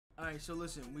right, so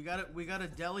listen, we got a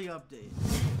deli update.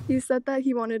 He said that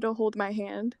he wanted to hold my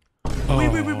hand. Wait,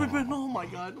 oh my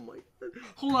god,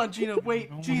 hold on, Gina, wait,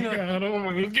 Gina. Oh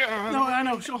my god. No, I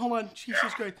know, hold on,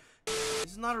 Jesus Christ.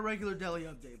 This is not a regular deli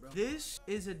update, bro. This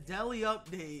is a deli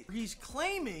update. He's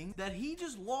claiming that he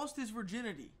just lost his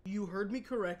virginity. You heard me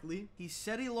correctly. He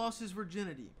said he lost his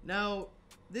virginity. Now,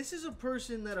 this is a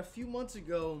person that a few months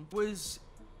ago was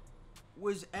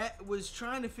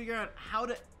trying to figure out how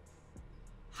to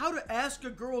ask a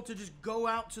girl to just go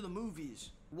out to the movies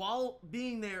while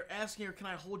being there, asking her, "Can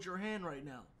I hold your hand right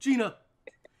now?" Gina,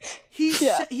 he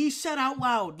said out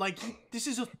loud, like this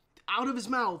is out of his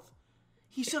mouth.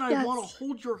 He said, "I want to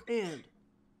hold your hand."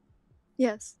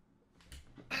 Yes.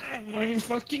 I'm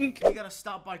fucking. We gotta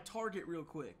stop by Target real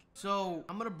quick. So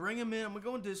I'm gonna bring him in. I'm gonna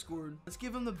go in Discord. Let's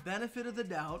give him the benefit of the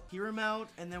doubt, hear him out,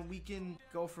 and then we can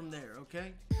go from there.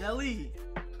 Okay? Deli.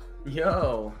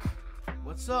 Yo.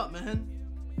 What's up, man?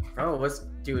 Bro,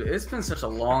 dude? It's been such a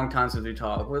long time since we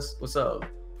talked. What's up?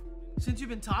 Since you've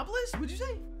been topless? What'd you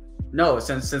say? No,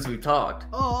 since we talked.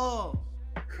 Oh.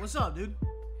 What's up, dude?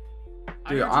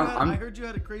 Dude, I heard you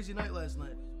had a crazy night last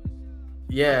night.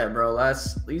 Yeah, bro.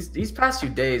 These past few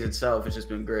days itself, it's just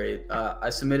been great. I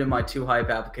submitted my 2 hype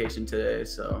application today,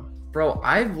 so. Bro,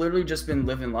 I've literally just been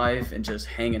living life and just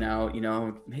hanging out, you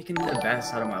know, making the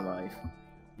best out of my life.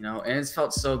 You know, and it's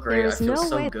felt so great. I feel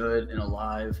so good and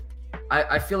alive.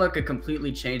 I feel like a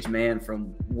completely changed man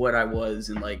from what I was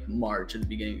in like March at the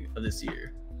beginning of this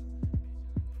year.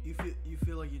 You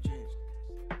feel like you changed?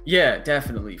 Yeah,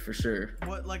 definitely, for sure.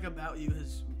 What about you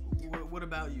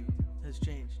has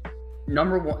changed?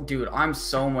 Number one, dude, I'm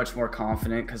so much more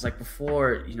confident because like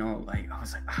before, you know, like I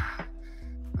was like,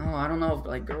 oh, I don't know if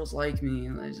like girls like me,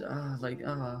 and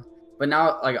but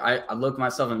now like I look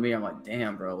myself in the mirror, I'm like,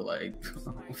 damn, bro, like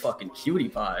I'm fucking cutie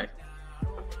pie.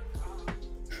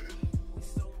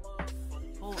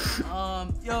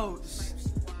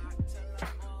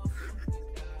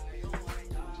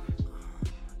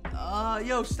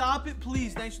 Yo, stop it,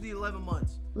 please. Thanks for the 11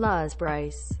 months. Luz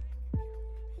Bryce.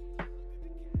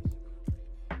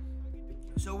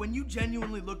 So when you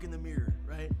genuinely look in the mirror,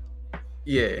 right?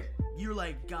 Yeah. You're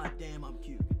like, God damn, I'm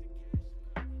cute.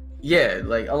 Yeah,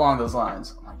 like along those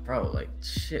lines. I'm like, bro, like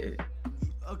shit.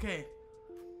 Okay.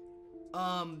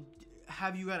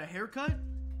 Have you got a haircut?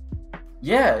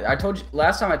 Yeah, I told you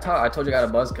last time I told you I got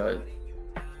a buzz cut.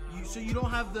 So you don't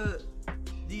have the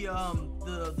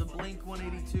Blink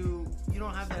 182. You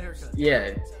don't have that haircut.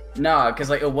 Yeah, nah, cause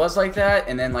like it was like that,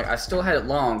 and then like I still had it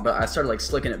long, but I started like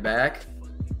slicking it back,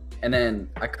 and then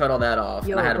I cut all that off.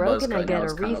 Yo, and I had a buzz cut. I get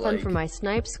a refund refund for my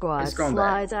snipe squad.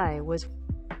 Slides I was.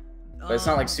 But it's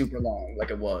not like super long like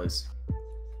it was.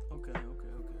 Okay.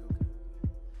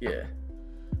 Yeah.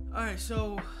 All right,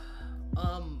 so,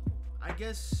 I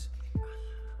guess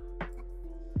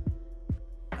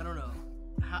I don't know.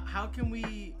 How can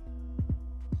we?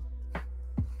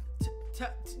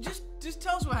 Just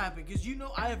tell us what happened, because you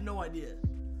know I have no idea.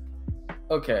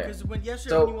 Okay. Because when you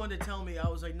wanted to tell me, I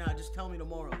was like, nah, just tell me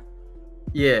tomorrow.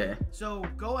 Yeah. So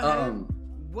go ahead.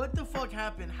 What the fuck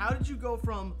happened? How did you go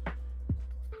from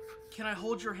 "Can I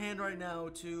hold your hand right now"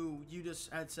 to you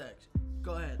just had sex?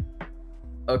 Go ahead.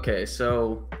 Okay,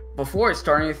 so before I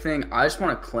start anything, I just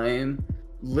want to claim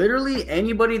literally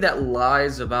anybody that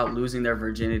lies about losing their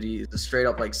virginity is a straight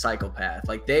up like psychopath.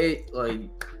 Like they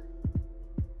like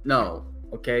no.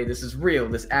 Okay, this is real.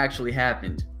 This actually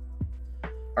happened.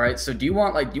 All right, so do you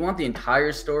want the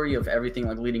entire story of everything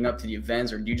like leading up to the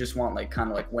events, or do you just want like kind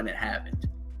of like when it happened?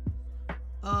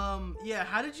 Yeah,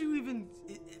 how did you even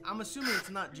I'm assuming it's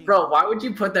not Gina. Bro, why would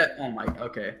you put that? Oh my,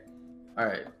 okay. All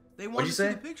right. They want to see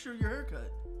the picture of your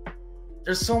haircut.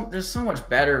 There's so much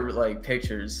better like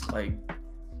pictures, like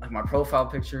my profile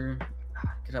picture. I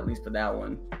could at least put that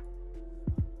one.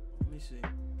 Let me see.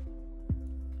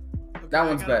 Okay, that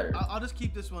one's better. I'll just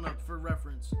keep this one up for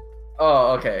reference.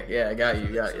 Oh, okay. Yeah, I got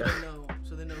you.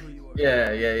 So they know who you are.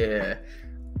 Yeah.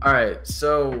 All right.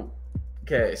 So,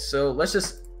 okay. So let's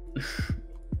just.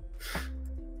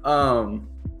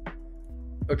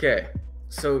 Okay.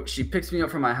 So she picks me up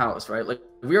from my house, right? Like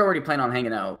we already plan on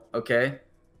hanging out. Okay.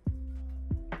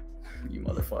 You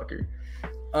motherfucker.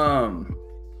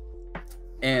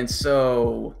 And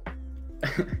so.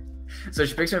 So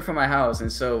she picks me up from my house,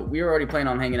 and so we were already planning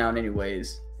on hanging out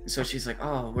anyways. So she's like,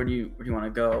 "Oh, where do you want to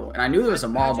go?" And I knew there was a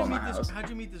mall by my house. How'd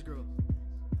you meet this girl?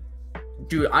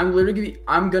 Dude, I'm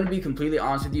gonna be completely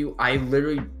honest with you. I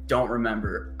literally don't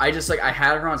remember. I just I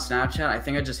had her on Snapchat. I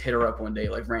think I just hit her up one day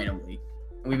like randomly,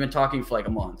 and we've been talking for like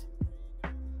a month.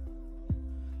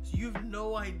 So you have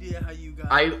no idea how you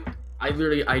got. I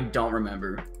literally don't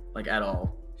remember like at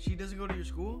all. She doesn't go to your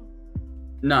school?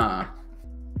 Nah.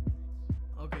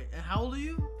 Okay, and how old are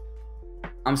you?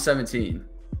 I'm 17.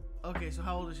 Okay, so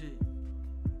how old is she?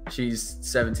 She's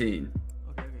 17.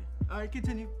 Okay. All right,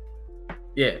 continue.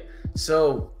 Yeah.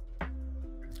 So,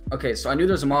 okay, so I knew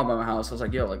there was a mall by my house. I was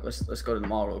like, yo, like let's go to the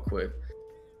mall real quick.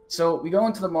 So we go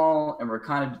into the mall and we're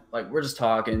kind of like we're just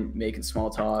talking, making small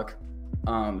talk.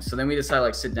 So then we decide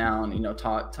like sit down,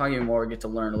 talking more, get to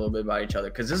learn a little bit about each other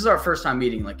because this is our first time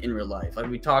meeting like in real life. Like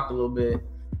we talked a little bit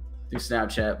through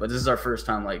Snapchat, but this is our first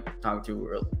time like talking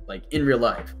to like in real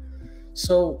life.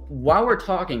 So while we're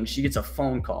talking, she gets a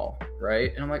phone call,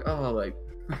 right? And I'm like, oh, like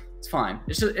it's fine.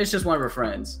 It's just one of her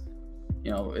friends.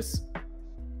 It's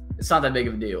not that big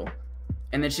of a deal.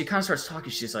 And then she kind of starts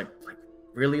talking. She's like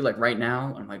really, like right now?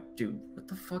 And I'm like, dude, what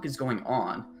the fuck is going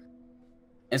on?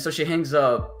 And so she hangs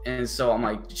up, and so I'm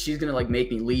like, she's gonna like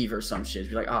make me leave or some shit.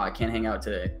 She's like, oh, I can't hang out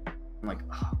today. I'm like,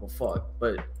 oh, well, fuck.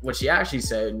 But what she actually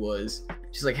said was,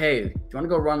 she's like, hey, do you want to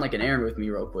go run like an errand with me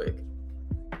real quick?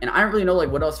 And I don't really know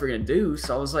like what else we're gonna do.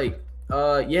 So I was like,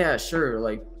 yeah, sure.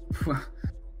 Like,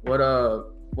 what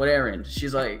errand?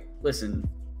 She's like, listen,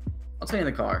 I'll tell you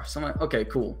in the car. So I'm like, okay,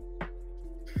 cool.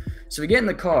 So we get in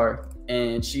the car,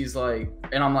 and she's like,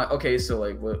 and I'm like, okay, so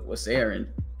like, what's the errand?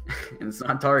 And it's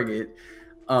not Target.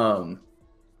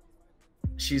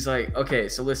 She's like, okay,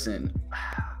 so listen,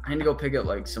 I need to go pick up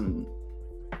like some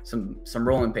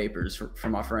rolling papers for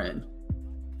my friend.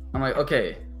 I'm like,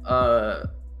 okay, all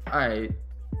right,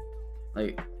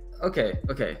 like, okay,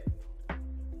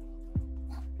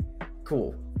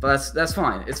 cool, but that's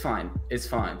fine. It's fine.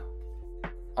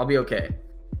 I'll be okay.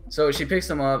 So she picks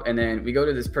them up, and then we go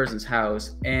to this person's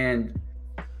house, and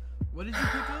what did you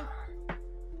pick up?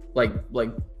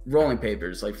 Like rolling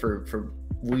papers, like for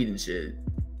weed and shit.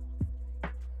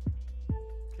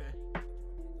 Okay.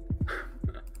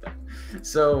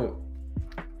 So,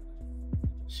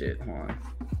 shit, hold on.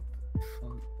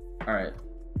 All right.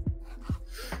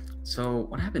 So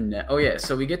what happened next? Oh yeah,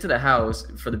 so we get to the house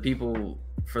for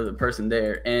the person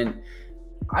there, and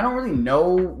I don't really know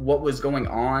what was going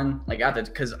on like at the,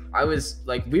 because I was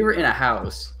like, we were in a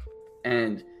house,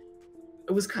 and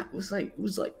it was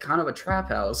like kind of a trap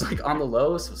house, like on the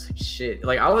low. So it was like shit.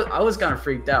 Like I was kind of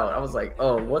freaked out. I was like,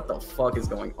 oh, what the fuck is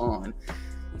going on?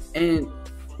 And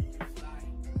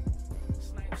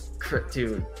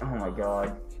dude, oh my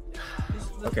god.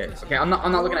 Okay, I'm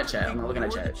not looking at chat. I'm not looking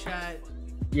at chat.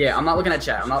 Yeah, I'm not looking at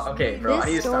chat. I'm not okay, bro. I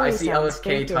see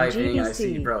LSK typing, and I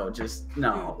see, bro. Just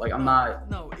no, like I'm not.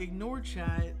 No, ignore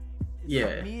chat. It's yeah.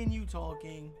 Like me and you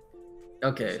talking.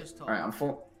 Okay. All right, I'm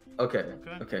full. Okay.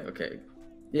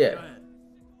 Yeah.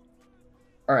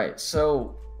 All right.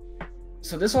 So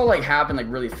this all like happened like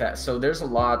really fast. So there's a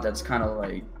lot that's kind of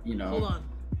like, Hold on.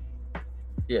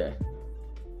 Yeah.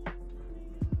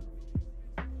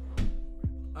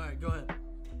 All right, go ahead.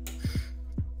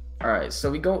 All right. So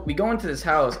we go into this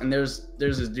house, and there's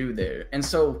this dude there. And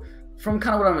so from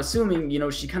kind of what I'm assuming,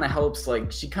 she kind of helps like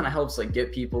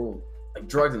get people like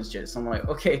drugs and shit. So I'm like,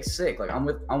 okay, sick. Like I'm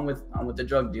with the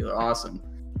drug dealer. Awesome.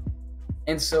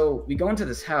 And so we go into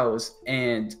this house,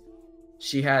 and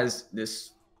she has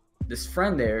this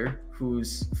friend there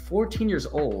who's 14 years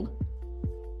old.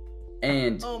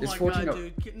 And oh this my 14 god,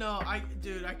 dude. No, I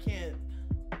can't.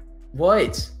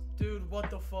 What? Dude, what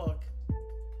the fuck?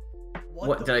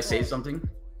 What did I say something?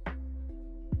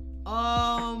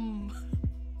 I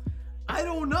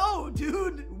don't know,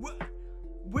 dude.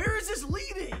 Where is this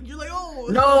leading? You're like, oh.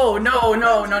 No.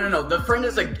 The friend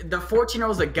is the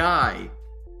 14-year-old is a guy.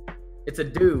 It's a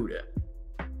dude.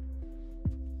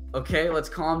 Okay, let's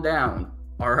calm down.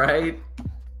 All right,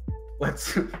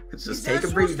 let's just take a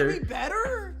breather. Is that supposed to be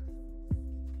better?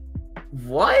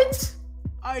 What?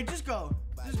 All right, just go.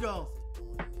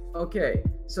 Okay,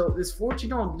 so this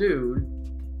 14-year-old dude,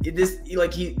 he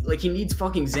needs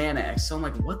fucking Xanax. So I'm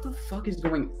like, what the fuck is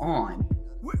going on?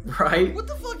 Right? What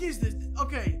the fuck is this?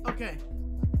 Okay.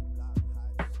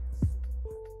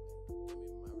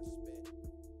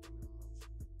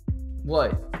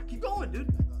 What? Keep going, dude.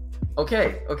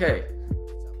 Okay.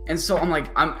 And so I'm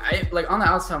like, I like on the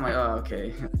outside, I'm like, oh,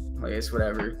 okay, like it's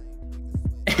whatever.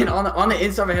 And on the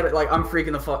inside of my head, like I'm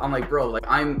freaking the fuck. I'm like, bro, like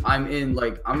I'm in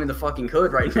the fucking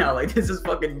hood right now. Like this is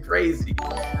fucking crazy.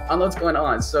 I don't know what's going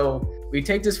on. So we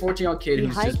take this 14-year-old kid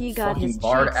who's just fucking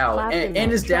barred out,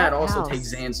 and his dad also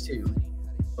takes Xans too.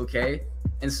 Okay.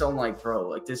 And so I'm like, bro,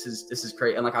 like this is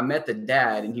crazy. And like I met the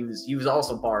dad, and he was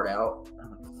also barred out.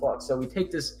 I'm like, fuck. So we take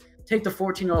the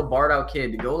 14-year-old barred out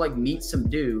kid to go like meet some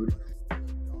dude,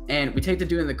 and we take the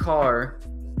dude in the car,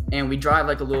 and we drive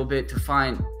like a little bit to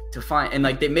find, and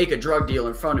like they make a drug deal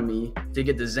in front of me to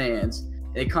get the Xans.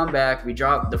 They come back, we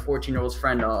drop the 14-year-old's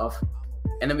friend off,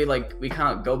 and then we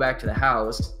kind of go back to the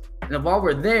house. And then while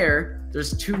we're there,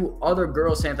 there's 2 other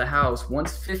girls staying at the house.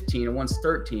 One's 15 and one's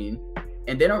 13,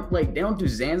 and they don't do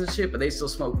Xans and shit, but they still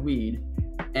smoke weed.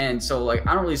 And so like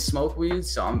I don't really smoke weed,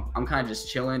 so I'm kind of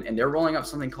just chilling. And they're rolling up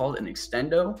something called an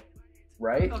extendo,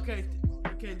 right? Okay,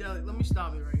 Deli, let me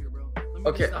stop you right here, bro. Let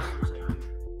me stop you for a second.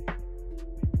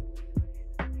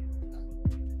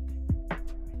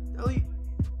 Deli,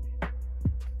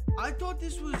 I thought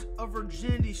this was a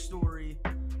virginity story.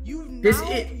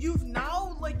 You've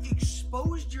now like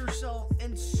exposed yourself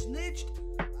and snitched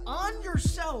on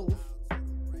yourself.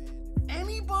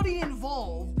 Anybody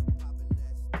involved?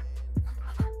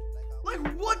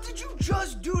 Like, what did you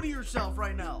just do to yourself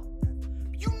right now?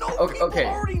 You know, people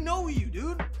already know you,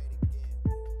 dude.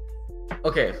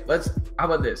 Okay, how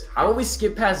about this? How about we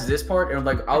skip past this part and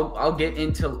like I'll get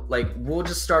into like we'll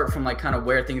just start from like kind of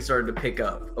where things started to pick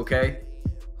up, okay?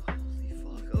 Holy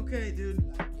fuck. Okay, dude.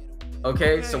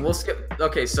 Okay, so we'll skip.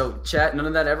 Okay, so chat, none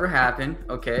of that ever happened,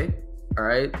 okay? All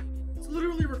right. It's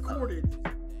literally recorded.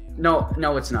 No,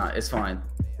 it's not. It's fine.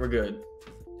 We're good.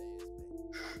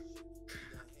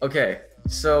 Okay,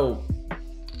 so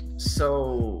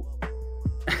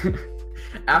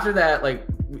after that, like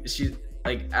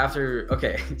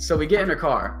so we get in her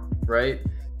car, right?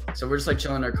 So we're just like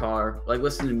chilling in her car, like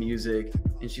listening to music,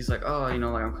 and she's like, oh, you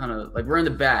know, like I'm kind of like we're in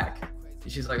the back,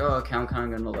 and she's like, oh, okay, I'm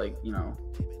kind of gonna like, you know,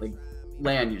 like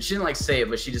land you. She didn't like say it,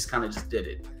 but she just kind of just did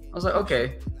it. I was like,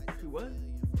 okay. What?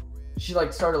 She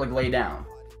like started like lay down,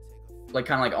 like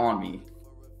kind of like on me,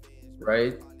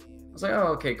 right? I was like, oh,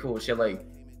 okay, cool. She had like,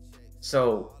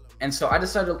 so I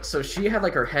decided, so she had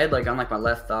like her head like on like my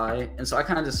left thigh, and so I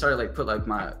kind of just started like put like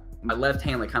my left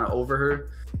hand like kind of over her,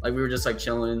 like we were just like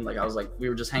chilling, like we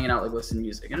were just hanging out, like listening to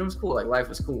music, and it was cool, like life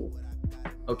was cool,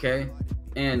 okay?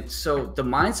 And so the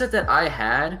mindset that I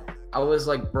had, I was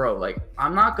like, bro, like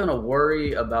I'm not gonna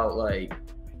worry about like,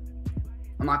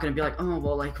 I'm not gonna be like, oh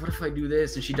well, like what if I do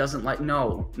this and she doesn't like,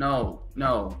 no,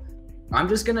 I'm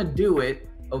just gonna do it,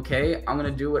 okay? I'm gonna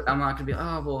do it. I'm not gonna be,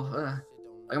 oh well,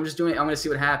 like I'm just doing it. I'm gonna see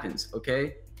what happens,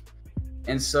 okay?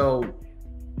 And so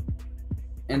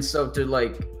to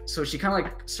like, so she kind of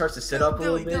like starts to sit up a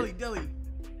little bit. Deli.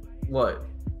 What?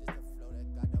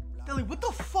 Deli, what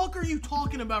the fuck are you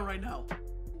talking about right now?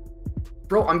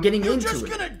 Bro, I'm getting into it. You're just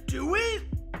gonna do it?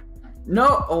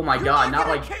 No, oh my god, not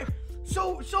like.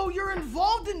 So you're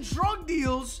involved in drug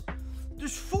deals.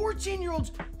 There's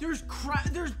 14-year-olds. There's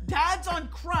dads on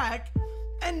crack.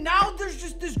 And now there's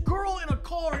just this girl in a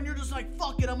car, and you're just like,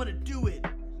 fuck it, I'm gonna do it.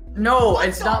 No,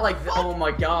 it's not like, oh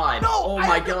my god. No, oh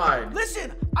my god.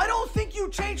 Listen, I don't think you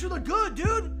changed for the good,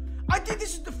 dude. I think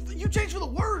this is you changed for the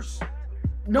worse.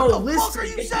 No, what the listen, fuck are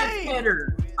you saying?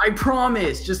 Better. I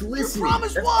promise, just listen. You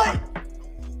promise what?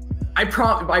 I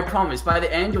promise. By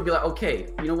the end, you'll be like, okay,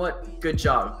 you know what? Good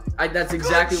job. That's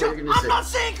exactly what you're gonna say. I'm not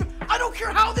saying, I don't care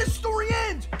how this story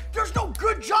ends. There's no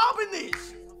good job in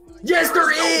this. Yes,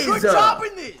 there is. No good job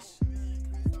in this.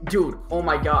 Dude, oh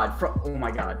my god.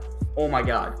 Oh my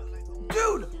god.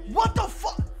 Dude, what the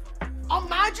fuck?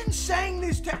 Imagine saying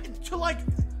this to like,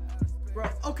 bro.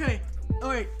 Okay, all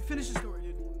right, finish the story,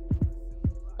 dude.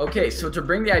 Okay, so to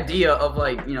bring the idea of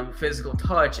like, you know, physical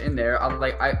touch in there, I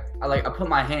put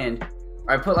my hand,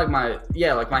 or I put like my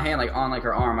hand like on like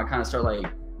her arm. I kind of start like,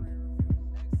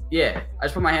 I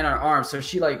just put my hand on her arm. So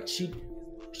she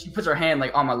puts her hand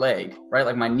like on my leg, right,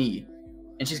 like my knee,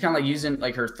 and she's kind of like using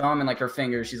like her thumb and like her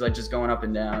fingers. She's like just going up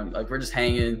and down, like we're just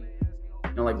hanging,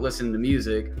 you know, like listening to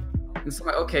music. And so I'm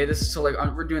like, okay,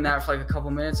 we're doing that for like a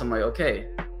couple minutes. I'm like, okay,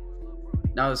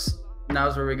 now's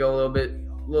where we go a little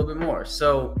bit more.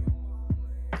 So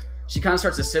she kind of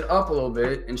starts to sit up a little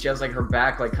bit, and she has like her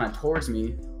back like kind of towards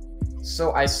me.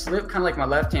 So I slip kind of like my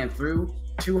left hand through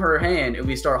to her hand, and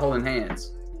we start holding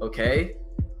hands. Okay,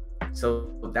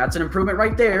 so that's an improvement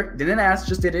right there. Didn't ask,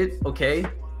 just did it. Okay.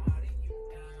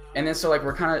 And then so like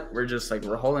we're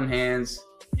holding hands,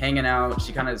 hanging out.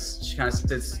 She kind of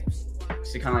sits.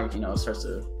 She kind of like, you know, starts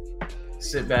to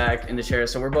sit back in the chair.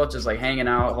 So we're both just like hanging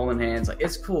out, holding hands. Like,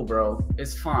 it's cool, bro.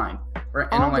 It's fine. And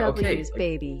I'm like, okay, like,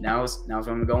 baby. Now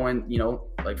I'm going, you know,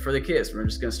 like for the kiss. We're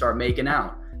just gonna start making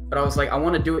out. But I was like, I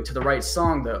want to do it to the right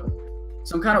song though.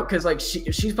 So I'm kind of, cause like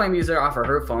she's playing music off of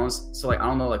her phones. So like I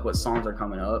don't know like what songs are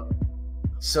coming up.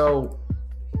 So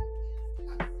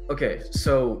okay,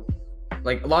 so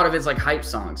like a lot of it's like hype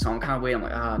songs. So I'm kind of waiting. I'm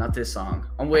like, not this song.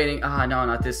 I'm waiting. No,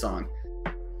 not this song.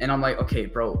 And I'm like, okay,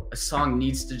 bro, a song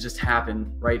needs to just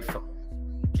happen, right?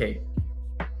 Okay.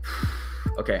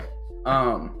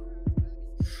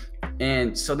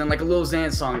 And so then like a Lil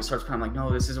Xan song starts playing. I'm like,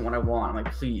 no, this isn't what I want. I'm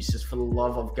like, please, just for the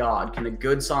love of God, can a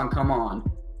good song come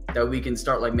on that we can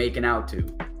start like making out to?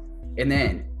 And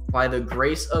then, by the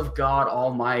grace of God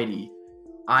Almighty,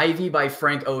 Ivy by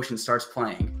Frank Ocean starts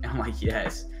playing. And I'm like,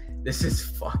 yes, this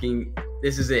is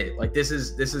it. Like, this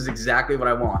is exactly what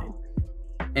I wanted.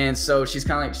 And so she's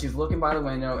kind of like, she's looking by the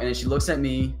window, and then she looks at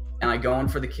me, and I go in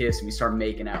for the kiss, and we start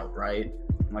making out, right?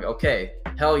 I'm like, okay,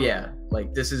 hell yeah.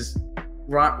 Like,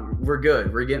 we're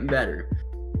good. We're getting better.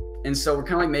 And so we're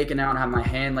kind of like making out and have my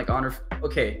hand like on her.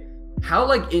 Okay, how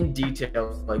like in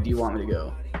detail like do you want me to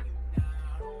go?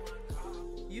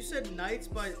 You said Nights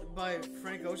by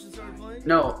Frank Ocean started playing?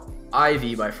 No,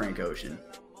 Ivy by Frank Ocean.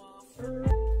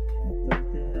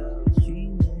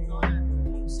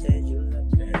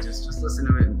 Yeah, just listen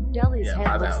to it. Jelly's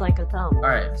head looks like a thumb. All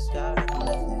right.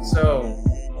 So,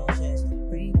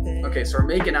 okay, so we're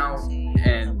making out,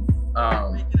 and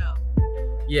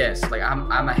yes, like I'm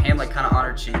my hand like kind of on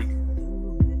her cheek.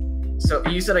 So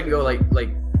you said I can go like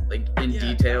in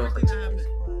detail.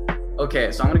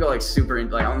 Okay, so I'm gonna go like super in,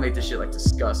 like I'm gonna make this shit like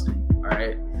disgusting. All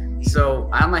right. So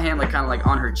I have my hand like kind of like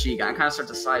on her cheek. I kind of start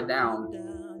to slide down,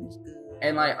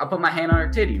 and like I put my hand on her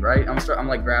titty. Right. I'm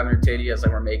like grabbing her titty as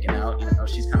like we're making out. You know,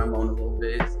 she's kind of moaning a little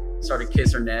bit. Start to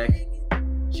kiss her neck.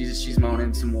 She's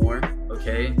moaning some more.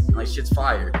 Okay. Like shit's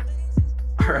fired.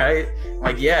 All right.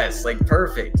 Like yes. Like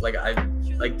perfect.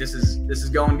 Like this is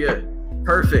going good.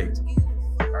 Perfect.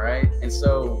 All right. And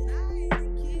so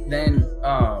then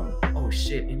oh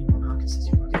shit.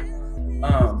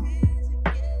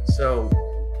 So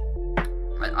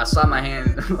I saw my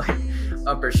hand like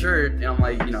up her shirt, and I'm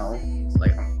like, you know,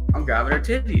 like I'm grabbing her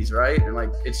titties, right? And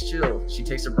like it's chill. She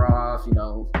takes her bra off, you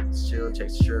know, it's chill.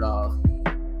 Takes her shirt off.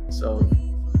 So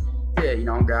yeah, you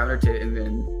know, I'm grabbing her titty, and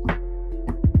then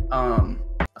I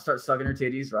start sucking her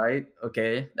titties, right?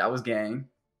 Okay, that was gang.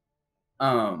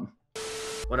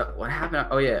 What happened?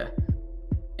 Oh yeah.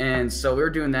 And so we were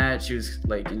doing that. She was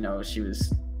like, you know, she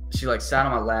like sat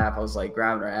on my lap. I was like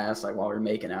grabbing her ass like while we were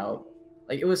making out.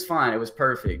 Like it was fine. It was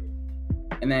perfect.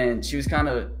 And then she was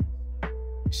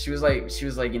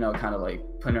like, you know, kind of like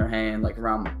putting her hand like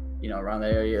around the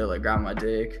area, like grabbing my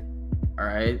dick. All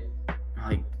right. I'm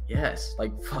like, yes,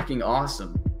 like fucking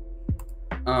awesome.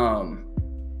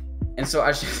 And so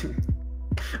I should,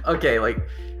 okay, like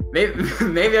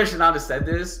maybe I should not have said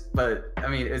this, but I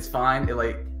mean, it's fine. It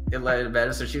led it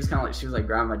better. So she was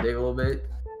grabbing my dick a little bit.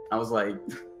 I was like,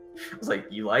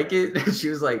 you like it? She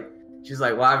was like,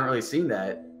 well, I haven't really seen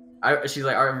that. She's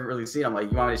like, I haven't really seen it. I'm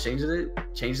like, you want me to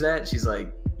change that? She's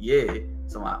like, yeah.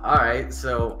 So I'm like, all right.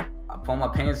 So I pull my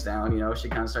pants down, you know, she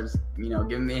kind of starts, you know,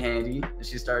 giving me a handy, and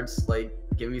she starts like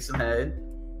giving me some head.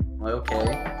 I'm like, okay.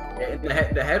 And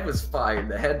the head was fire.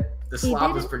 The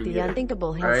slop was pretty good. The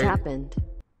unthinkable has happened.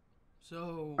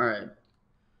 So all right.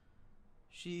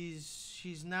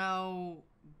 She's now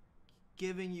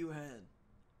giving you head.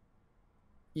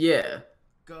 Yeah.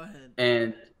 Go ahead.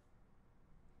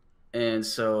 And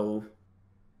so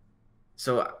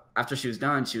after she was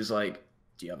done, she was like,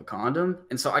 do you have a condom?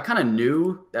 And so I kind of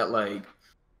knew that like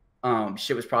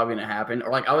shit was probably gonna happen,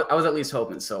 or like I was at least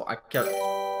hoping. So I kept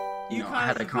I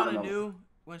had a condom. You kind of knew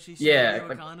when she said you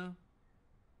have a condom?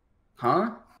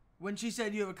 Huh? When she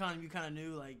said you have a condom, you kind of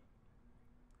knew like.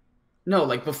 No,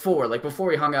 like before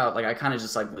we hung out, like I kind of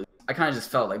just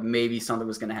felt like maybe something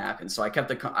was gonna happen. So I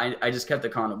just kept the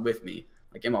condom with me,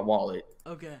 like in my wallet.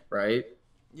 Okay. Right.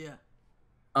 Yeah.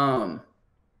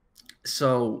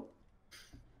 So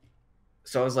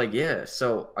I was like, yeah.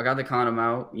 So I got the condom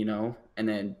out, you know, and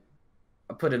then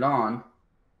I put it on,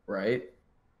 right?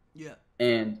 Yeah.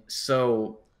 And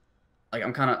so, like,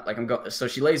 I'm kind of like so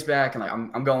she lays back, and like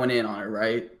I'm going in on her,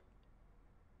 right?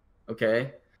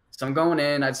 Okay. So I'm going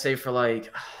in, I'd say for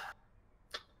like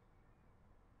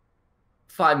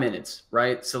 5 minutes,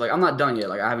 right? So like I'm not done yet,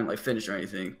 like I haven't like finished or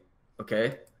anything.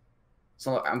 Okay.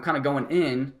 So I'm kind of going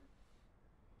in,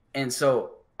 and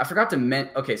so I forgot to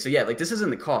okay, so yeah, like this is in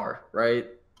the car, right?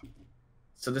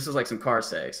 So this is like some car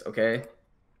sex, okay?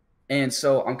 And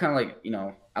so I'm kind of like, you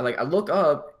know, I look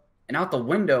up, and out the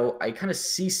window, I kind of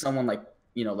see someone like,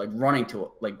 you know, like running to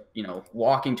it, like, you know,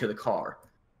 walking to the car.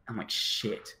 I'm like,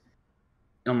 shit.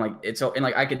 And I'm like, and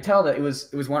like I could tell that it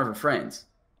was one of her friends.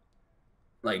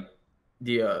 Like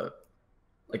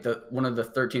one of the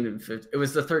 13 and 15, it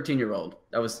was the 13-year-old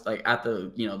that was like at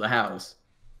the, you know, the house,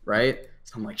 right?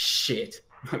 So I'm like, shit.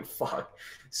 I'm like, fuck.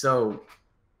 So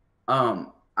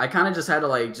I kind of just had to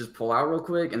like just pull out real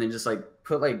quick, and then just like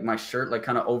put like my shirt like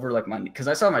kind of over like my, because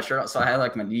I saw my shirt out, so I had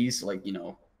like my knees like, you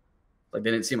know, like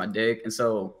they didn't see my dick. And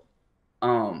so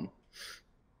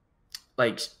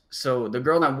like, so the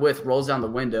girl I'm with rolls down the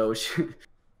window,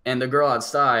 and the girl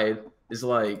outside is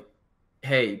like,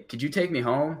 hey, could you take me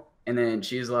home? And then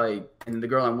she's like, and the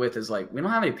girl I'm with is like, we don't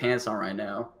have any pants on right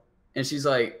now. And she's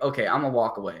like, okay, I'm gonna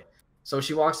walk away. So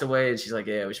she walks away and she's like,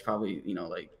 yeah, we should probably,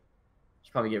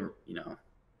 should probably get,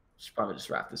 should probably just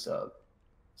wrap this up.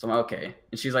 So I'm like, okay.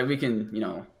 And she's like, we can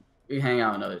hang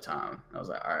out another time. I was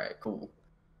like, all right, cool.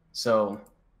 So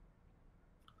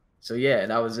yeah,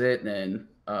 that was it. And then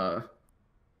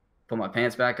put my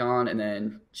pants back on, and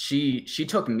then she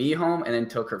took me home and then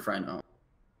took her friend home.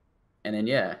 And then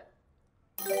yeah.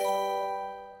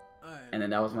 All right. And then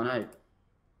that was my night.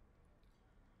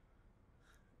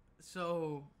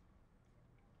 So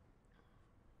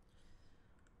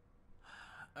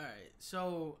all right.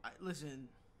 So listen.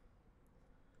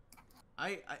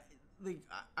 I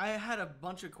had a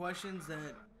bunch of questions that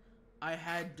I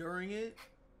had during it.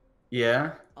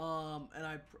 Yeah.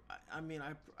 And I mean,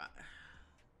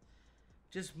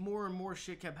 just more and more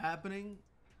shit kept happening.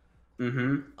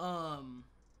 Mm-hmm.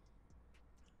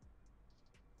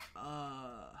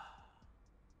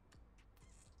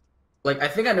 Like, I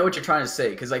think I know what you're trying to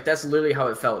say, because, like, that's literally how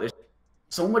it felt.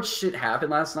 So much shit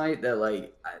happened last night that,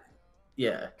 like,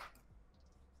 yeah.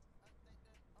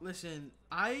 Listen,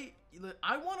 I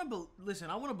want to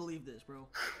believe this, bro.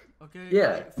 Okay?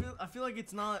 Yeah. I feel like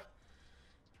it's not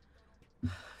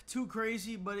too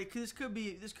crazy, but this could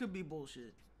be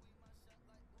bullshit.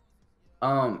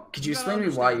 Could you explain to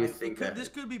me why you think that? This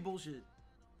could be bullshit.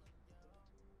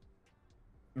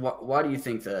 Why do you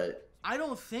think that? I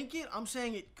don't think it. I'm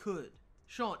saying it could.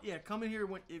 Sean, yeah, come in here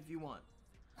if you want.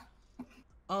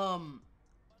 And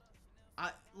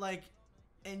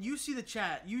you see the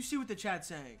chat. You see what the chat's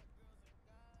saying.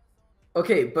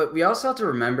 Okay, but we also have to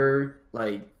remember,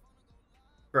 like,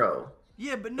 bro.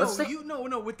 Yeah, but no,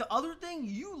 no. With the other thing,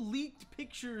 you leaked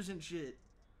pictures and shit.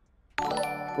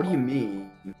 What do you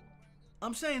mean?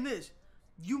 I'm saying this.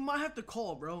 You might have to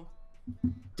call, bro.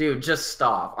 Dude, just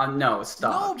stop. No,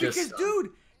 stop. No, because, dude,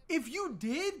 if you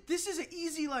did, this is an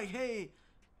easy, like, hey,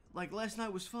 like, last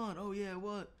night was fun. Oh, yeah,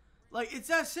 what? Like, it's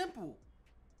that simple.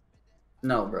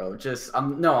 No, bro.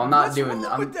 I'm not doing that. What's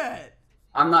wrong with that?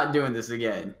 I'm not doing this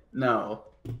again. No.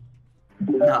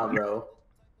 Nah, bro.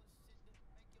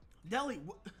 Deli,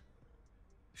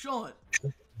 Sean.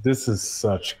 This is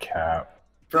such cap.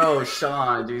 Bro,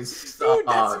 Sean, dude, stop. Dude,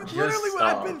 that's literally what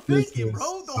I've been thinking,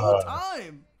 bro, the whole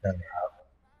time.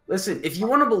 Listen, if you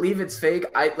want to believe it's fake,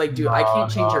 I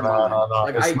can't change your mind.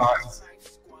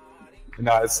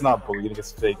 It's not believing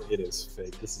it's fake. It is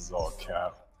fake. This is all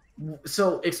cap.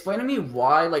 So explain to me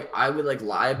why, like, I would like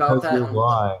lie about that. You're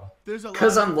lying.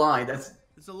 Because I'm lying. There's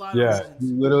a lot. Yeah,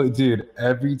 literally, dude.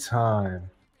 Every time,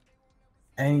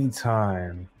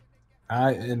 anytime.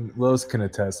 And Los can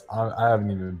attest, I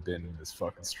haven't even been in this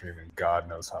fucking stream in God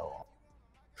knows how long.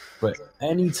 But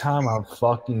anytime I'm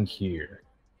fucking here,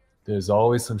 there's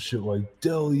always some shit like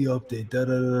daily update, da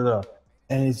da da da,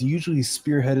 and it's usually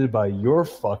spearheaded by your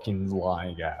fucking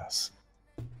lying ass.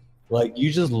 Like,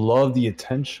 you just love the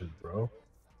attention, bro.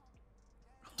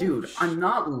 Dude, I'm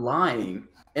not lying,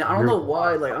 and I don't know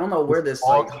why. Like, I don't know where this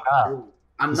like.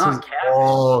 I'm not capping.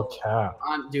 Oh, cap.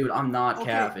 I'm not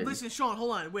capping. Listen, Sean,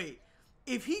 hold on, wait.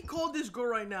 If he called this girl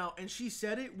right now and she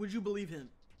said it, would you believe him?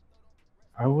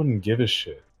 I wouldn't give a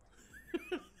shit.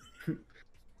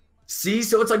 See,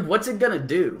 so it's like, what's it gonna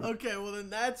do? Okay, well then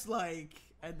that's like,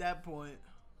 at that point.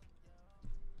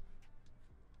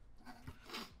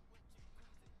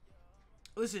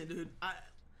 Listen, dude,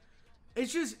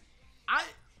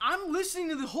 I'm listening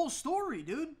to the whole story,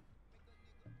 dude.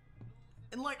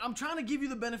 And like, I'm trying to give you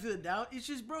the benefit of the doubt. It's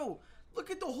just, bro,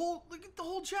 look at the whole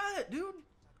chat, dude.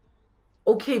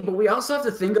 Okay, but we also have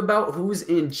to think about who's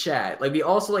in chat. Like, we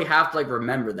also like have to like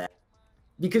remember that.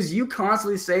 Because you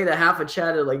constantly say that half a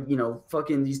chat are like,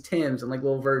 fucking these Tims and like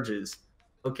little Verges.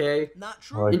 Okay? Not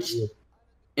true.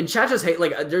 And chat just hate,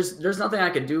 like, there's nothing I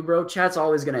can do, bro. Chat's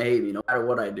always gonna hate me no matter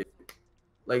what I do.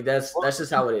 Like, that's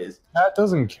just how it is. Chat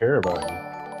doesn't care about you.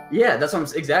 Yeah, that's what I'm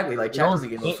exactly like. Chat doesn't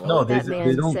give a fuck. No, they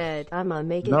don't. Said, "I'ma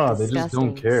make it no, they just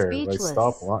don't care. Speechless.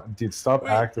 Like, stop, dude. Stop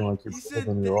acting like you're bigger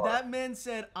than you are. That man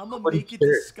said, "I'ma make it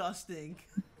disgusting."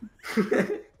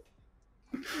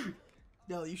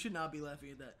 No, you should not be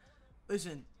laughing at that.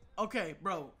 Listen, okay,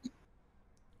 bro.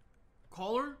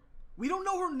 Call her. We don't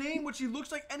know her name, what she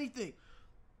looks like, anything.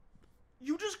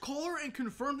 You just call her and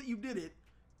confirm that you did it.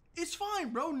 It's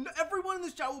fine, bro. Everyone in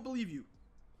this chat will believe you.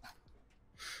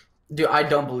 Dude, I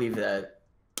don't believe that.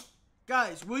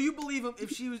 Guys, will you believe him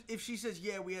if she says,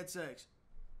 yeah, we had sex?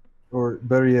 Or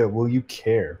better yet, will you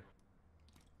care?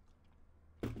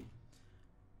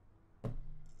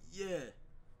 Yeah.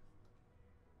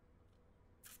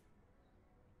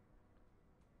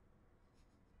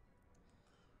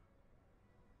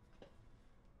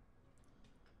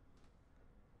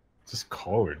 Just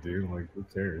call her, dude. Like, who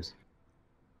cares?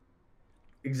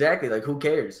 Exactly. Like, who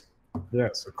cares? Yeah,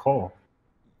 so call.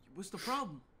 What's the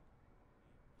problem?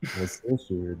 What's the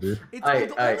issue here, dude? It's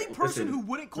the only person who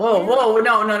wouldn't call. Whoa,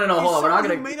 no, hold on. We're not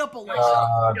gonna. Made up a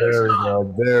lie.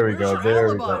 There we go. Hey,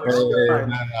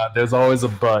 there's always a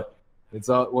but. It's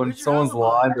when someone's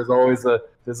lying, there's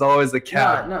always a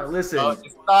cap. No, listen.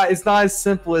 It's not as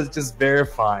simple as just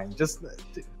verifying. Just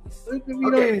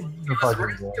okay.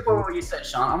 Skip over what you said,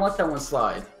 Sean. I'm gonna let that one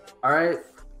slide. All right.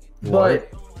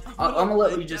 What? But I'm gonna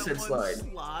let what you just said slide.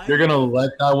 You're gonna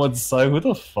let that one slide? Who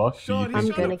the fuck? Sean, I'm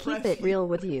gonna keep it real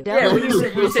with you. Yeah, when you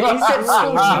said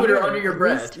school shooter under your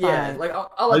breath. Yeah, like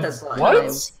I'll let that slide.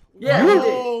 What? Yeah, you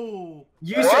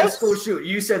did. You said school shooter.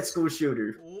 You said school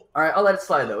shooter. All right, I'll let it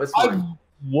slide though. It's fine.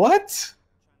 What?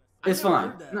 It's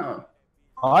fine. No,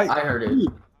 I heard it.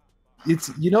 It's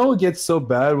it gets so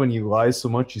bad when you lie so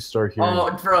much you start hearing. Oh,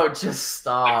 bro, just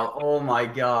stop! Oh my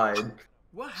god,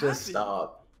 what happened? Just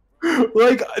stop!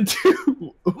 Like,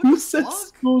 dude, who said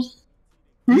school?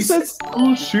 Who said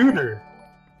school shooter?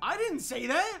 I didn't say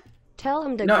that. Tell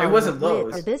him to No, call it wasn't Lit,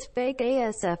 Lowe's. or this fake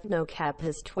ASF no cap.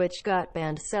 His Twitch got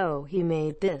banned, so he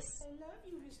made this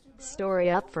story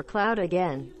up for clout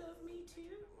again.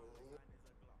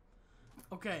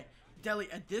 Okay, Deli,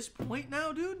 at this point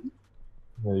now, dude.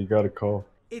 Yeah, you got a call.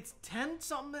 It's 10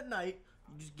 something at night.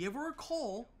 You just give her a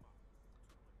call.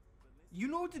 You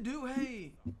know what to do.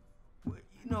 Hey,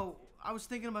 I was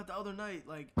thinking about the other night.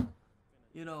 Like,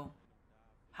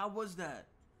 how was that?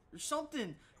 Or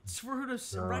something. It's for her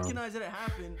to recognize that it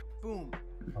happened. Boom.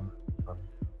 All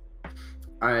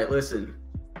right, listen.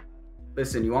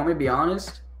 You want me to be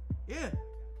honest? Yeah.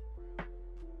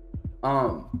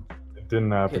 It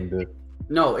didn't happen, dude.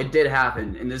 No, it did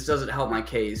happen, and this doesn't help my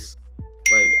case,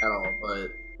 like, at all. But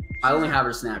I only have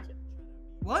her Snapchat.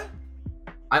 What?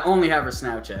 I only have her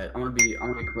Snapchat. I'm gonna be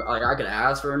like, I could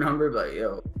ask for her number, but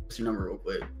yo, what's your number real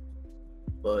quick?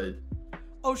 But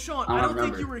oh, Sean, I don't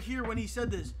think you were here when he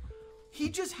said this. He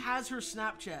just has her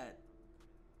Snapchat.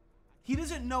 He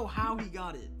doesn't know how he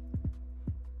got it.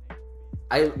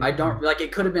 I don't, like,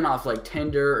 it could have been off like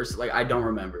Tinder or like, I don't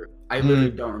remember. I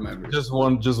literally don't remember. Just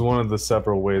one of the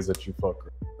several ways that you fuck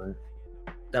girls, right?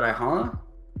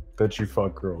 That you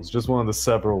fuck girls. Just one of the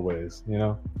several ways,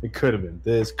 It could have been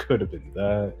this, could have been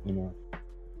that,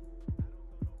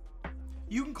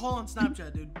 You can call on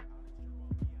Snapchat, dude.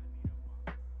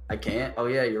 I can't? Oh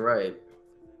yeah, you're right.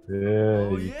 Yeah,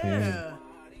 you can.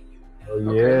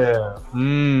 Oh yeah.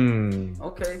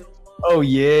 Okay. Oh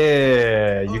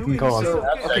yeah, you can call on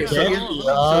Snapchat. Okay,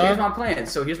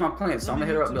 so here's my plan. So I'm gonna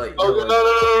hit her up and be like,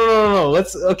 no.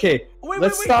 Let's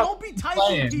Wait, stop. Don't be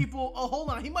typing people. Oh, hold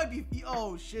on. He might be.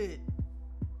 Oh shit.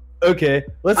 Okay,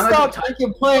 let's stop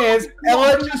making plans and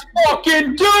let's just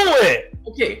fucking do it.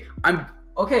 Okay,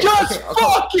 Just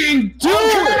fucking do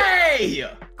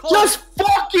it. Just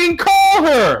fucking call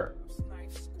her.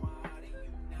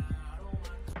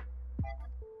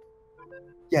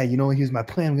 Yeah, here's my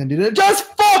plan. I'm gonna do that. Just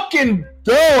fucking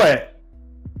do it.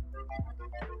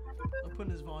 I'm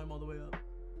putting his volume all the way up.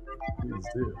 Please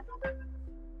do.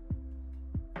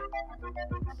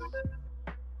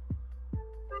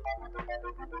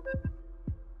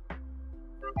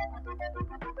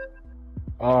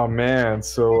 Oh man,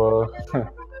 so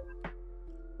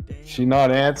she not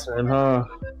answering, huh?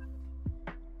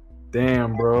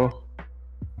 Damn, bro.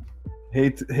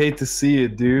 Hate to see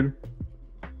it, dude.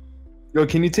 Yo,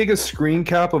 can you take a screen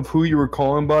cap of who you were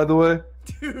calling, by the way?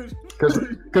 Dude.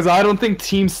 Because I don't think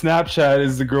Team Snapchat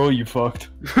is the girl you fucked.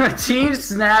 Team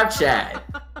Snapchat.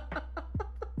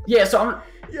 Yeah, so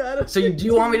do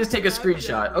you want me to take a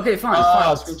screenshot? Okay, fine.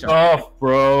 Screenshot. Tough,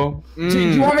 bro. Do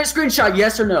you want me to screenshot?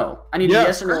 Yes or no? I need a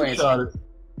yes or no answer.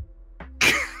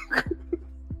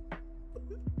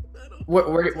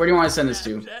 Where do you want to send this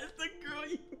to?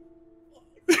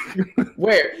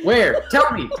 Where?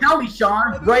 Tell me,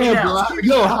 Sean, right now.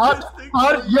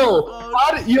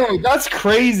 Yo, that's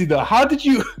crazy though. How did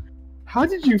you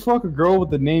fuck a girl with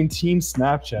the name Team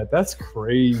Snapchat? That's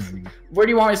crazy. Where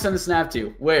do you want me to send the snap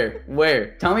to?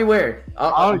 Where? Tell me where.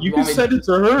 You can send it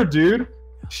to her, dude.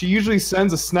 She usually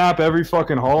sends a snap every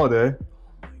fucking holiday.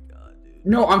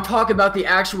 No, I'm talking about the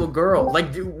actual girl.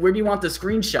 Like, where do you want the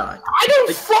screenshot? I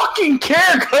don't fucking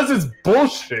care, cause it's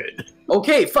bullshit.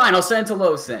 Okay, fine. I'll send it to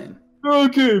Los then.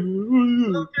 Okay.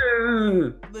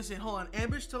 Listen, hold on.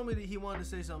 Ambish told me that he wanted to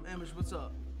say something. Ambish, what's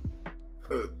up?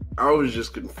 I was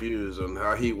just confused on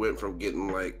how he went from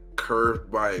getting like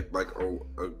curved by like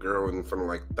a girl in front of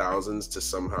like thousands to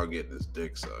somehow getting his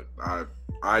dick sucked.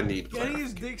 I need getting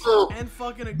his dick sucked and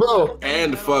fucking a girl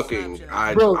and fucking.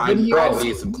 I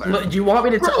need some clarity. Do you want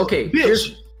me to? Okay,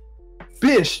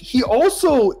 Bish. He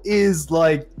also is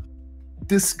like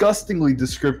disgustingly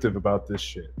descriptive about this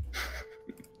shit.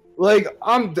 Like,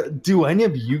 do any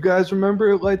of you guys remember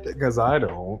it like that? Because I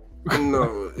don't.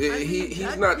 No,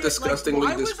 he's not disgustingly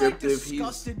like, descriptive. I was like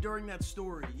disgusted during that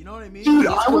story. You know what I mean? Dude,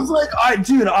 I was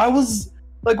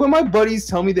like, when my buddies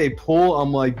tell me they pull,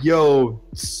 I'm like, yo,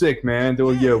 sick, man. They're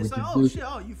like, yo, we it's can like, do oh it. shit,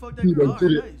 oh you fucked that Dude, girl. I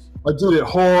did it. Nice. I did it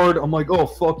hard. I'm like, oh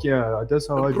fuck yeah, that's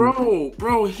how I do it.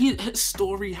 Bro, his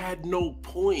story had no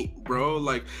point, bro.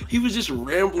 Like he was just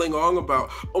rambling on about,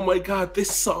 oh my god,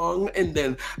 this song, and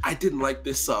then I didn't like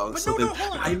this song. But so no, then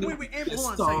hold on, I knew wait, this hold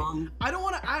on a song. second. I don't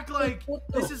want to act like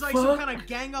this is like fuck? some kind of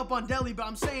gang up on Delhi, but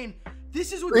I'm saying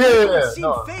this is what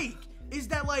seemed fake. Is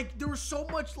that like there was so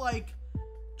much like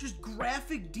just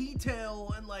graphic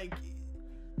detail and like.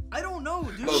 I don't know,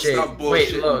 dude. Stop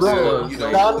bullshit. Bro,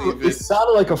 it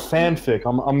sounded like a fanfic.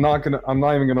 I'm not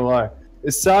even gonna lie.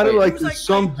 It sounded like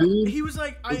some dude. He was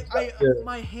like,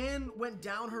 my hand went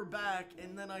down her back,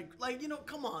 and then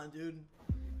come on, dude.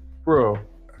 Bro.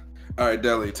 All right,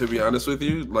 Deli. To be honest with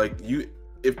you,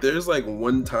 if there's like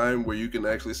one time where you can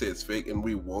actually say it's fake and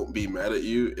we won't be mad at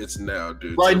you, it's now,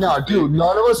 dude. Right now, dude.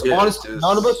 None of us, honestly,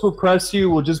 none of us will press you.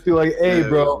 We'll just be like, hey,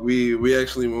 bro. We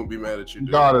actually won't be mad at you,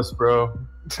 dude. Got us, bro.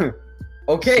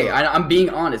 Okay, I'm being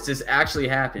honest. This actually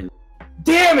happened.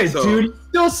 Damn it, dude! You're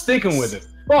still sticking with it.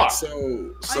 Fuck.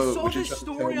 So I saw this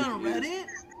story on Reddit.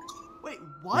 Wait,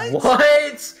 what?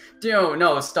 What? Dude,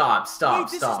 no, stop. Wait,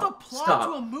 this is the plot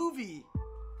to a movie.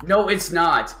 No, it's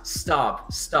not. Stop.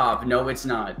 No, it's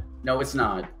not. Dude,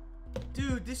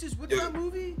 what's that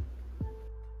movie?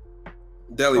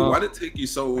 Deli, why did it take you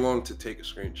so long to take a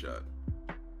screenshot?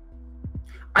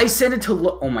 I sent it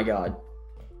to oh my god.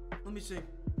 Let me see.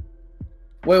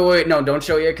 Wait, no, don't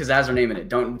show yet, because it has her name in it.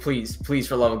 Don't, please,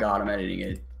 for love of God, I'm editing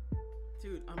it.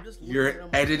 Dude, I'm just You're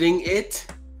editing it?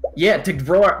 Yeah, to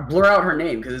blur out her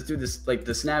name, because it's through this, like,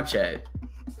 the Snapchat.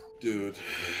 Dude.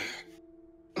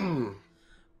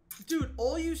 Dude,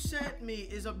 all you sent me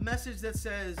is a message that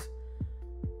says,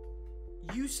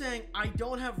 you saying, I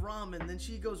don't have ramen, then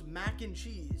she goes, mac and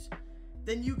cheese.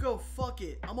 Then you go, fuck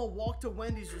it, I'm gonna walk to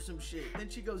Wendy's or some shit. Then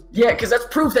she goes, yeah, because that's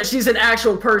proof that she's an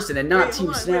actual person and not Team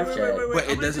Snapchat. But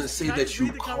it doesn't say that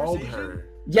you called her.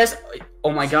 Yes. Oh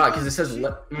my god, because it says. She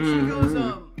goes,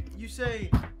 you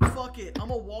say, fuck it, I'm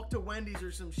gonna walk to Wendy's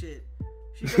or some shit.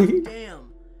 She goes,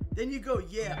 damn. Then you go,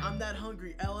 yeah, I'm that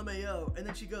hungry, LMAO. And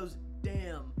then she goes,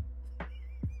 damn.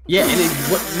 Yeah, and then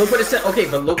look what it says. Okay,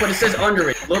 but look what it says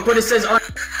under it. Look what it says under.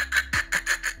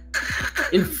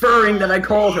 Inferring that I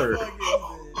called her.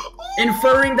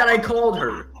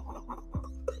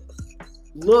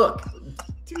 Look.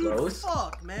 Dude, Rose.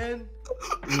 fuck, man.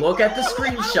 Look at the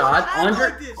screenshot.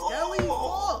 Under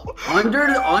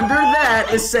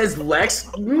that, it says Lex.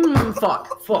 Fuck.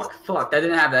 That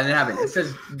didn't happen. It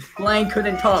says blank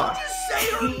couldn't talk. Did you just say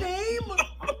her name?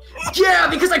 Yeah,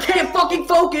 because I can't fucking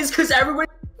focus because everybody's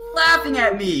laughing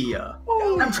at me.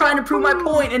 I'm trying to prove my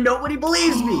point and nobody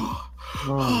believes me.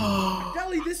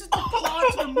 Deli, this is the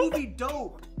plot to the movie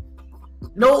Dope.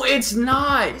 No, it's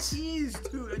not. It is,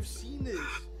 dude. I've seen this.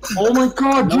 Oh my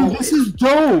god, dude, this is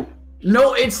dope.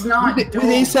 No, it's not. With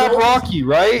ASAP Rocky,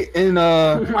 right? And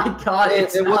oh my god,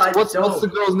 it's not. What's the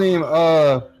girl's name?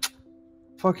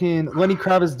 Fucking Lenny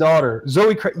Kravitz's daughter,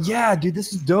 Zoe. Yeah, dude,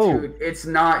 this is dope. Dude, it's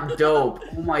not dope.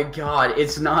 Oh my god,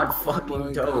 it's not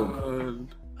fucking dope.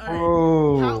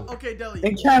 Oh. Okay, Deli.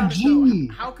 And Cap G.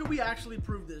 How can we actually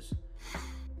prove this?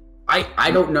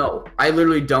 I don't know. I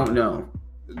literally don't know.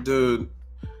 Dude,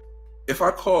 if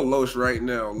I call Los right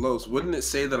now, Los, wouldn't it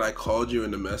say that I called you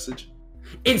in the message?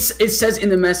 It says in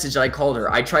the message I called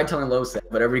her. I tried telling Los that,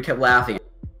 but everybody kept laughing.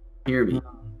 Hear me.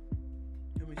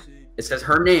 Let me see. It says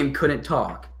her name couldn't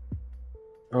talk.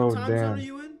 Oh, what time zone damn. are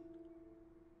you in?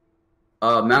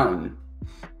 Mountain.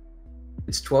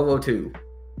 It's 12:02.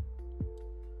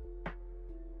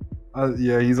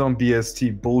 Yeah, he's on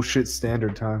BST, bullshit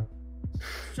standard time. I'm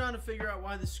trying to figure out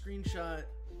why the screenshot,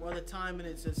 why the time in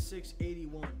it says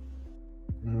 6:81.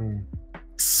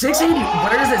 680.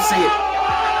 Where does it say it?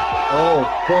 Oh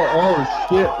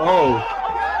shit. Oh.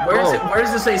 Where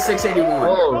does it say 681?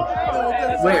 Oh.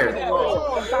 Where?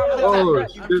 Oh.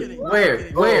 I'm kidding.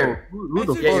 Where? Who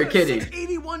the Yeah, you're fuck? kidding.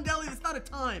 681 Deli. That's not a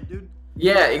time, dude.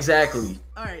 Yeah, exactly.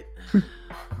 All right.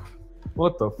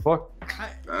 What the fuck?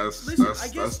 That's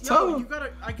tough. You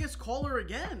gotta, I guess, call her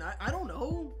again. I don't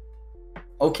know.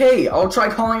 Okay, I'll try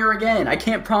calling her again. I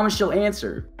can't promise she'll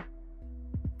answer.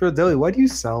 Bro, Deli, why do you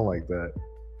sound like that?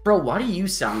 Bro, why do you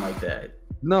sound like that?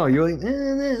 No, you're like,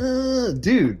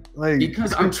 dude, like.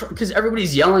 Because because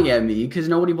everybody's yelling at me because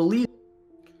nobody believes.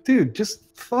 Dude,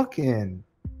 just fucking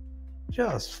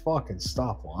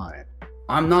stop lying.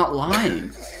 I'm not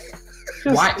lying.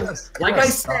 Why? Like I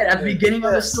just said at the beginning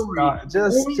of the story, only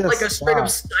just like a straight up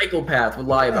stop. psychopath would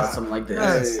lie about something like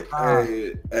this.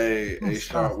 Hey,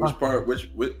 Stop. Sean.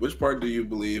 Which part do you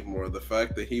believe more? The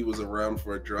fact that he was around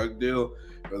for a drug deal,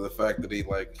 or the fact that he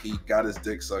got his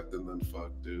dick sucked and then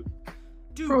fucked, dude?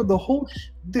 Dude, Bro, the whole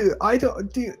dude, I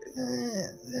don't, dude.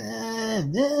 Yeah,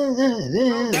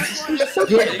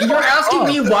 you're asking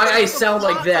me why I sound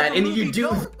like that, and you do.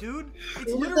 Dope, dude.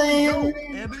 It's literally dope,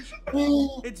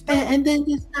 Ambish. It's dope. And then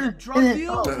this Drug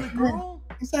deal and the girl.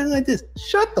 Exactly like this.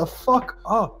 Shut the fuck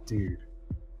up, dude.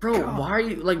 Bro, why are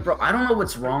you like, bro? I don't know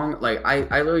what's wrong. Like, I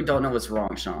literally don't know what's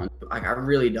wrong, Sean. Like, I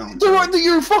really don't.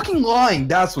 You're fucking lying.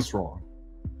 That's what's wrong.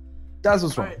 That's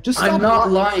what's wrong. Right. Just I'm stop not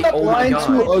lying. Stop Oh my lying God.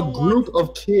 to a group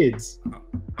of kids.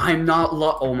 I'm not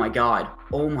oh my God.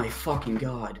 Oh my fucking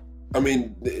God. I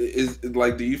mean, is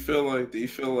like, do you feel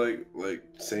like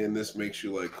saying this makes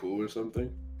you like cool or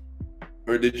something,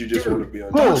 or did you just want to be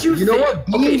on? Bro, Don't you you know think-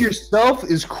 what? Being yourself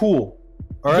is cool.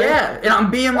 All right. Yeah, and I'm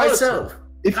being myself.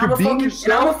 If And you're being I'm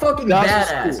yourself, a fucking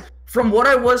that's badass. what's cool. From what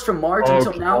I was from March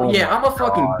until now, Oh yeah, my I'm a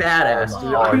fucking God. badass, Oh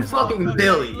dude. my I'm God. fucking Okay,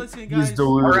 Billy. Listen, guys. He's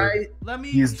deluded. Alright? Let me.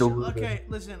 He's deluded. Okay,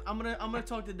 listen. I'm gonna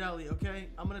talk to Deli. Okay,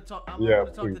 I'm gonna talk to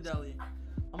please. Deli.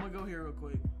 I'm gonna go here real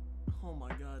quick. Oh my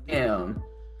God. Dude. Damn.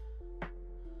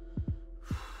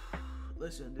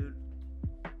 Listen, dude.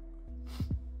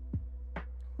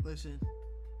 Listen.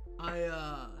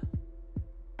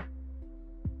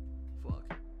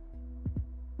 Fuck.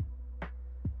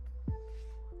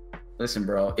 Listen,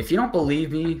 bro. If you don't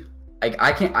believe me,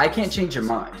 I can't change your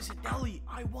mind. Listen, Deli.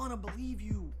 I wanna believe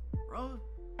you, bro.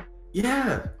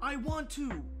 Yeah. I want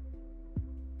to.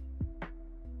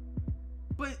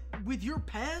 But with your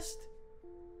past,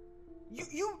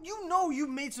 you know you've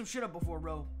made some shit up before,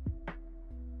 bro.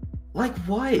 Like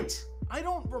what? I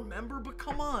don't remember, but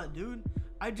come on, dude.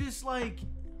 I just like.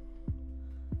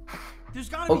 There's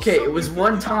gotta be Okay, it something was you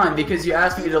one can do. time because you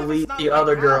asked me to Even if it's delete not the right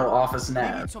other now, girl off of Maybe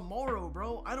Snap. tomorrow,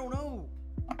 bro. I don't know.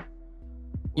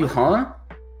 You huh?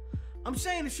 I'm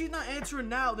saying if she's not answering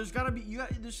now, there's gotta be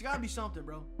there's gotta be something,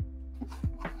 bro.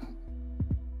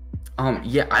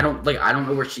 Yeah, I don't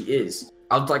know where she is.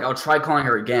 I'll try calling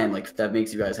her again, like if that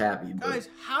makes you guys happy. But... Guys,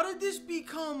 how did this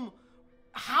become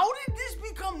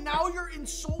now you're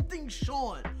insulting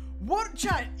Sean? What,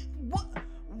 chat?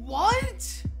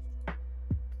 What?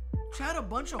 Chat, a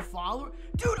bunch of followers?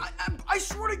 Dude, I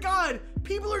swear to God,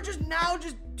 people are just now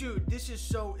dude, this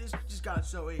just got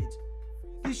so AIDS.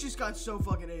 This just got so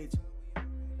fucking AIDS.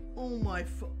 Oh my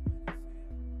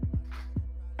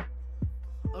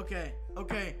Okay.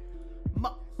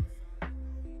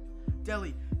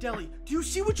 Deli, do you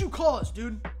see what you caused,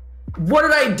 dude? What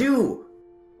did I do?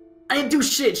 I didn't do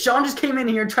shit. Sean just came in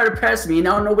here and tried to press me, and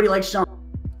now nobody likes Sean.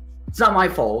 It's not my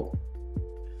fault.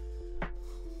 Oh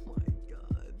my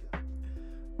God.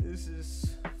 This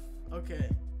is... Okay.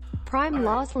 Prime All right.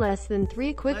 loss less than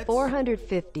 3 quick Let's-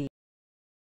 450.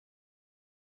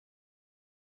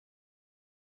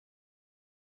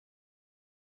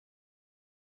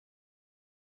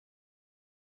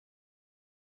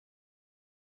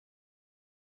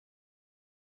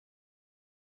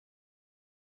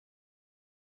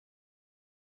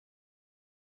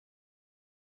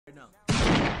 Right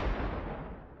now.